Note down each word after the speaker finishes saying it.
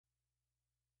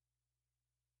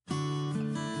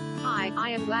I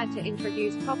am glad to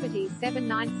introduce property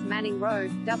 7/9 Manning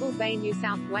Road, Double Bay, New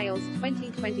South Wales,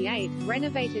 2028,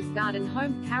 renovated garden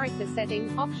home, character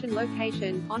setting, option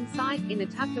location, on-site, in a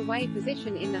tucked-away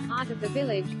position in the heart of the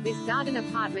village. This garden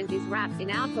apartment is wrapped in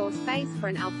outdoor space for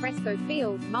an alfresco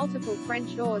feel. Multiple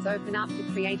French doors open up to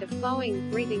create a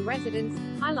flowing, breathing residence.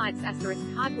 Highlights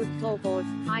 * hardwood floorboards,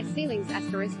 high ceilings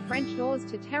 * French doors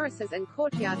to terraces and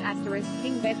courtyard *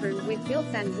 king bedroom with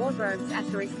built-in wardrobes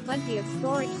 * plenty of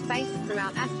storage space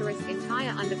throughout *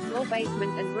 entire underfloor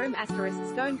basement and room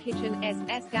 * stone kitchen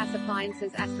gas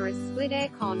appliances * split air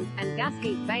con and gas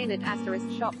heat bayonet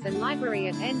 * shops and library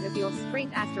at end of your street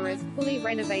 * fully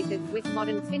renovated with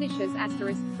modern finishes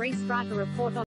 * 3 strata report on